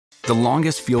The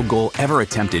longest field goal ever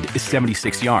attempted is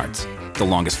 76 yards. The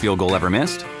longest field goal ever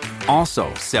missed?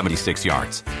 Also 76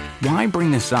 yards. Why bring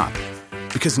this up?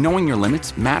 Because knowing your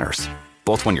limits matters,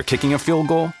 both when you're kicking a field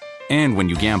goal and when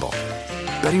you gamble.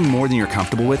 Betting more than you're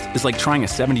comfortable with is like trying a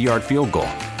 70-yard field goal.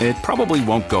 It probably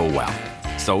won't go well.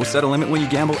 So set a limit when you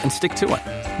gamble and stick to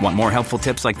it. Want more helpful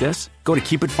tips like this? Go to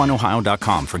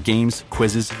keepitfunohio.com for games,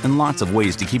 quizzes, and lots of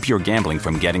ways to keep your gambling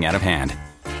from getting out of hand.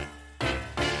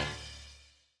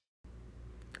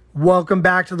 Welcome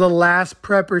back to the Last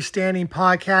Prepper Standing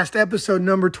podcast, episode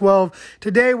number 12.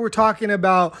 Today we're talking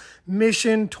about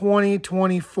Mission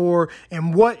 2024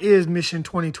 and what is Mission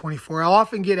 2024. I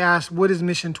often get asked, what is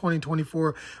Mission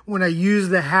 2024 when I use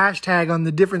the hashtag on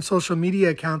the different social media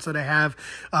accounts that I have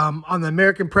on the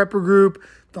American Prepper Group,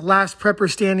 the Last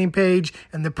Prepper Standing page,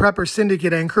 and the Prepper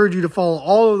Syndicate. I encourage you to follow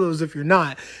all of those if you're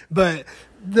not. But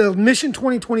the Mission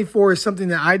 2024 is something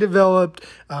that I developed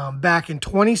back in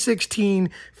 2016,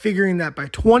 figuring that by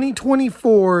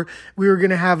 2024, we were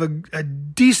going to have a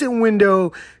decent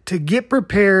window to get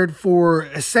prepared for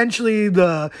essentially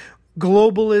the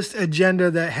globalist agenda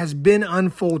that has been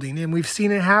unfolding. And we've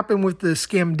seen it happen with the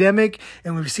scamdemic,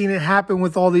 and we've seen it happen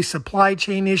with all these supply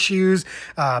chain issues,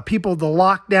 the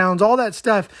lockdowns, all that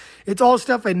stuff. It's all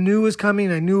stuff I knew was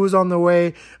coming. I knew was on the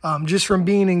way, just from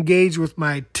being engaged with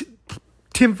my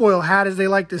tinfoil hat, as they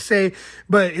like to say.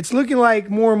 But it's looking like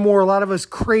more and more a lot of us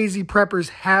crazy preppers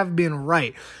have been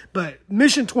right. But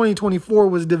Mission 2024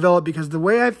 was developed because the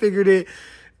way I figured it,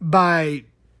 by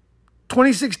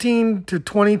 2016 to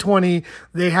 2020,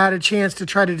 they had a chance to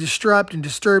try to disrupt and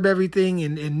disturb everything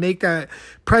and make that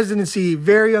presidency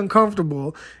very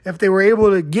uncomfortable. If they were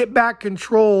able to get back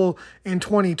control in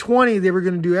 2020, they were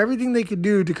going to do everything they could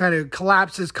do to kind of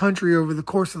collapse this country over the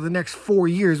course of the next 4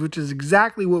 years, which is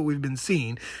exactly what we've been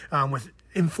seeing with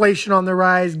inflation on the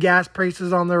rise, gas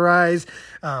prices on the rise.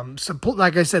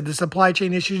 Like I said, the supply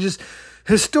chain issue, just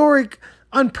historic,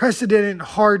 unprecedented,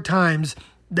 hard times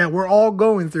that we're all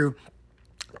going through.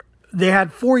 They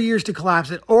had 4 years to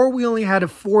collapse it, or we only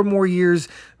had 4 more years,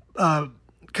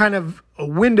 kind of a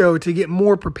window to get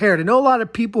more prepared. I know a lot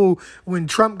of people, when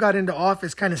Trump got into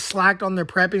office, kind of slacked on their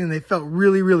prepping and they felt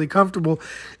really, really comfortable.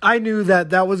 I knew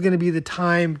that that was going to be the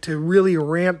time to really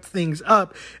ramp things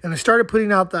up. And I started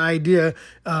putting out the idea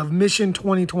of Mission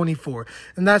 2024.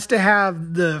 And that's to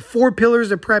have the 4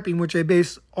 pillars of prepping, which I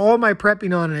base all my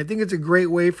prepping on. And I think it's a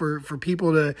great way for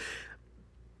people to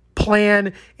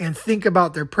plan and think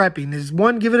about their prepping. Is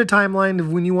one, give it a timeline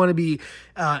of when you want to be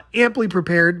amply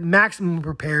prepared, maximum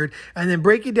prepared, and then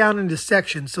break it down into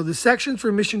sections. So the sections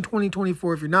for Mission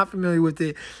 2024, if you're not familiar with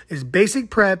it, is basic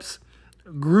preps,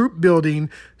 group building,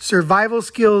 survival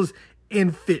skills,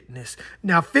 and fitness.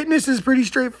 Now, fitness is pretty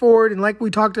straightforward, and like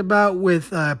we talked about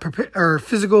with our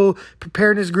physical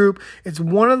preparedness group, it's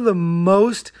one of the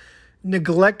most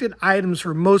neglected items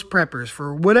for most preppers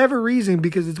for whatever reason,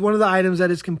 because it's one of the items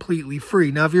that is completely free.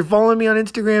 Now, if you're following me on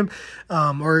Instagram,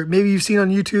 or maybe you've seen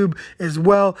on YouTube as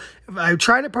well, I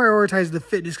try to prioritize the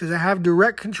fitness because I have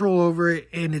direct control over it,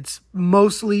 and it's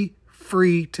mostly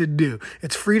free to do.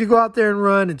 It's free to go out there and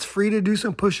run. It's free to do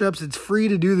some push-ups. It's free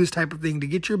to do this type of thing to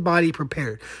get your body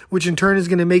prepared, which in turn is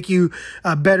going to make you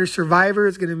a better survivor.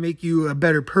 It's going to make you a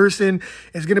better person.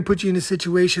 It's going to put you in a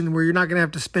situation where you're not going to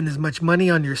have to spend as much money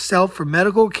on yourself for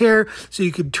medical care, so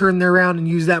you could turn around and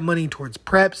use that money towards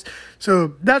preps.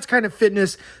 So that's kind of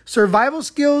fitness. Survival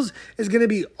skills is going to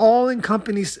be all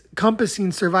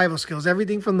encompassing survival skills.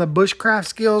 Everything from the bushcraft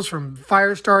skills, from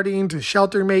fire starting to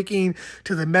shelter making,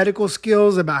 to the medical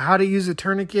skills about how to use a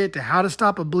tourniquet, to how to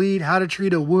stop a bleed, how to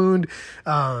treat a wound,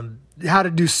 how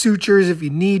to do sutures if you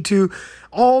need to.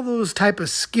 All those type of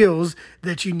skills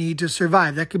that you need to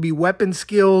survive. That could be weapon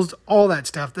skills, all that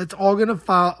stuff. That's all going to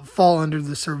fall under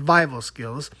the survival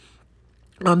skills.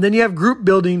 Then you have group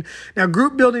building. Now,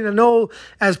 group building, I know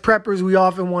as preppers, we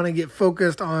often want to get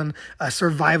focused on a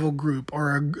survival group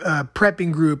or a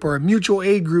prepping group or a mutual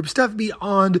aid group, stuff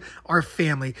beyond our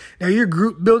family. Now, your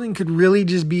group building could really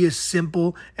just be as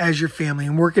simple as your family.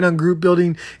 And working on group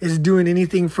building is doing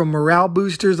anything from morale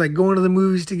boosters, like going to the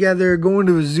movies together, going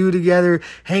to a zoo together,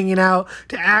 hanging out,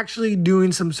 to actually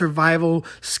doing some survival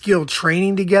skill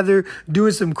training together,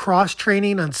 doing some cross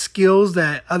training on skills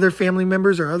that other family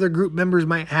members or other group members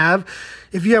might have.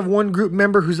 If you have one group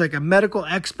member who's like a medical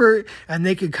expert and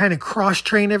they could kind of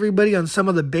cross-train everybody on some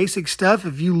of the basic stuff,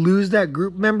 if you lose that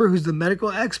group member who's the medical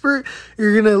expert,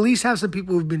 you're going to at least have some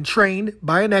people who've been trained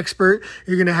by an expert.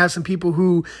 You're going to have some people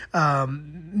who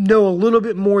know a little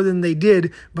bit more than they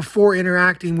did before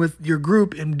interacting with your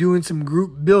group and doing some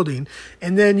group building.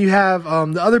 And then you have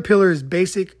the other pillar is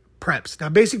basic preps. Now,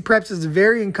 basic preps is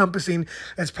very encompassing.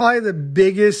 It's probably the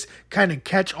biggest kind of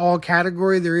catch-all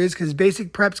category there is, because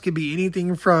basic preps could be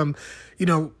anything from,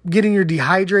 getting your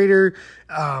dehydrator,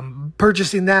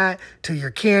 purchasing that, to your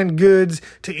canned goods,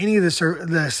 to any of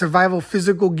the survival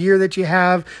physical gear that you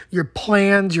have, your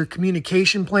plans, your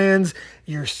communication plans,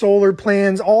 your solar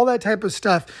plans, all that type of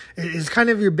stuff is kind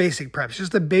of your basic preps.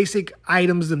 Just the basic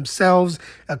items themselves,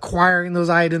 acquiring those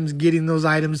items, getting those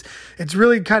items. It's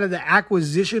really kind of the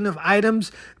acquisition of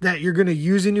items that you're going to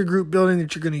use in your group building,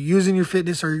 that you're going to use in your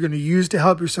fitness, or you're going to use to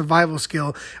help your survival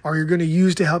skill, or you're going to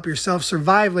use to help yourself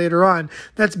survive later on.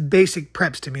 That's basic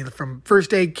preps to me, from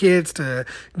first aid kits to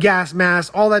gas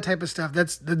masks, all that type of stuff.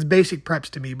 That's basic preps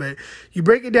to me. But you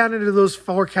break it down into those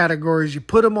 4 categories, you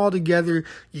put them all together,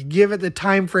 you give it the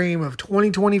time frame of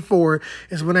 2024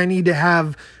 is when I need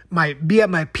to be at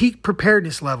my peak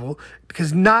preparedness level,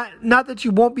 because not that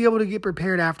you won't be able to get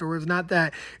prepared afterwards, not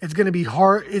that it's going to be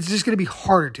hard, it's just going to be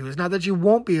harder to. It's not that you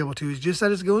won't be able to, it's just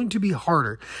that it's going to be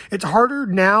harder. It's harder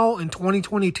now in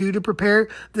 2022 to prepare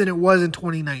than it was in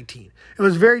 2019. It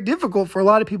was very difficult for a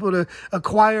lot of people to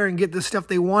acquire and get the stuff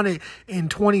they wanted in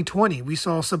 2020. We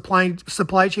saw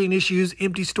supply chain issues,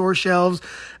 empty store shelves,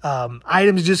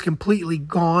 items just completely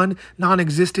gone,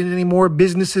 non-existent anymore,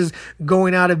 businesses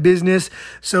going out of business.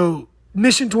 So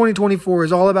Mission 2024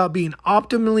 is all about being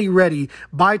optimally ready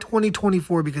by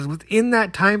 2024, because within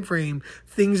that time frame,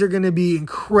 things are going to be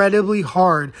incredibly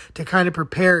hard to kind of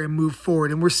prepare and move forward.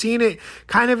 And we're seeing it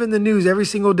kind of in the news every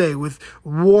single day, with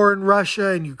war in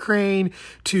Russia and Ukraine,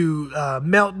 to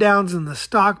meltdowns in the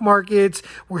stock markets.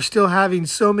 We're still having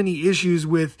so many issues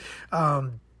with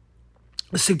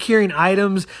securing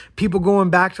items, people going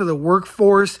back to the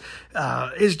workforce.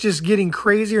 Is just getting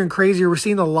crazier and crazier. We're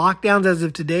seeing the lockdowns as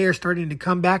of today are starting to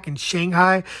come back in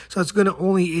Shanghai. So it's going to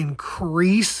only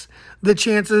increase the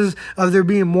chances of there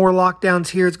being more lockdowns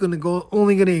here. It's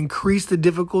only going to increase the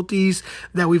difficulties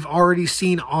that we've already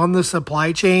seen on the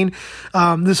supply chain.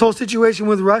 This whole situation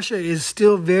with Russia is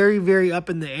still very, very up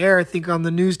in the air. I think on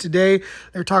the news today,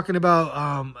 they're talking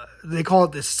about, they call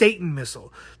it the Satan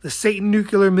missile, the Satan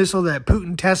nuclear missile that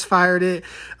Putin test fired it.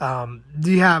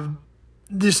 You have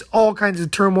just all kinds of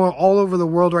turmoil all over the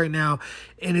world right now,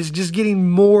 and it's just getting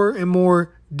more and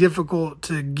more difficult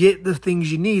to get the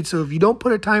things you need. So if you don't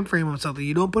put a time frame on something,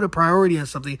 you don't put a priority on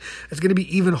something, it's going to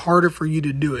be even harder for you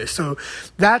to do it. So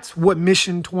that's what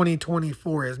Mission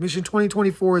 2024 is. Mission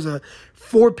 2024 is a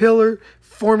 4-pillar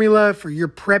formula for your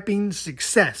prepping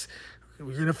success.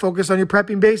 You're going to focus on your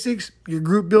prepping basics, your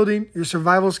group building, your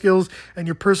survival skills, and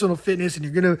your personal fitness. And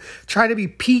you're going to try to be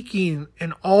peaking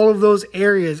in all of those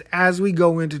areas as we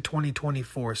go into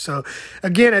 2024. So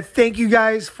again, I thank you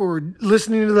guys for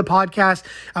listening to the podcast.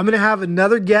 I'm going to have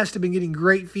another guest. I've been getting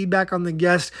great feedback on the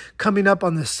guest coming up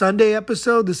on the Sunday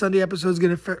episode. The Sunday episode is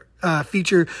going to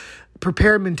feature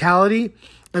prepared mentality.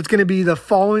 That's going to be the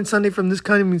following Sunday from this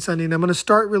coming Sunday. And I'm going to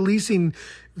start releasing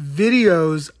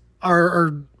videos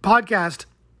or podcast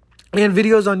and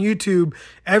videos on YouTube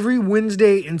every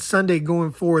Wednesday and Sunday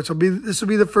going forward. So this will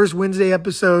be the first Wednesday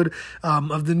episode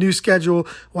of the new schedule.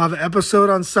 We'll have an episode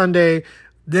on Sunday,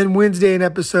 then Wednesday an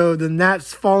episode, then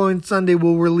that's following Sunday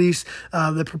we'll release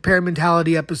the Prepared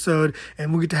Mentality episode,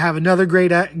 and we'll get to have another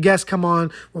great guest come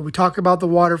on where we talk about the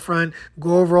waterfront,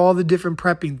 go over all the different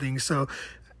prepping things. So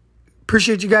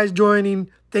appreciate you guys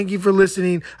joining. Thank you for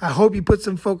listening. I hope you put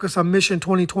some focus on Mission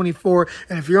 2024.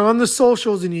 And if you're on the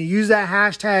socials and you use that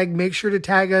hashtag, make sure to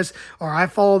tag us, or I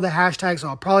follow the hashtag, so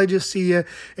I'll probably just see you.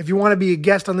 If you want to be a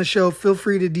guest on the show, feel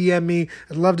free to DM me.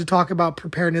 I'd love to talk about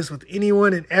preparedness with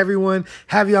anyone and everyone,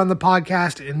 have you on the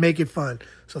podcast, and make it fun.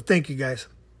 So thank you guys.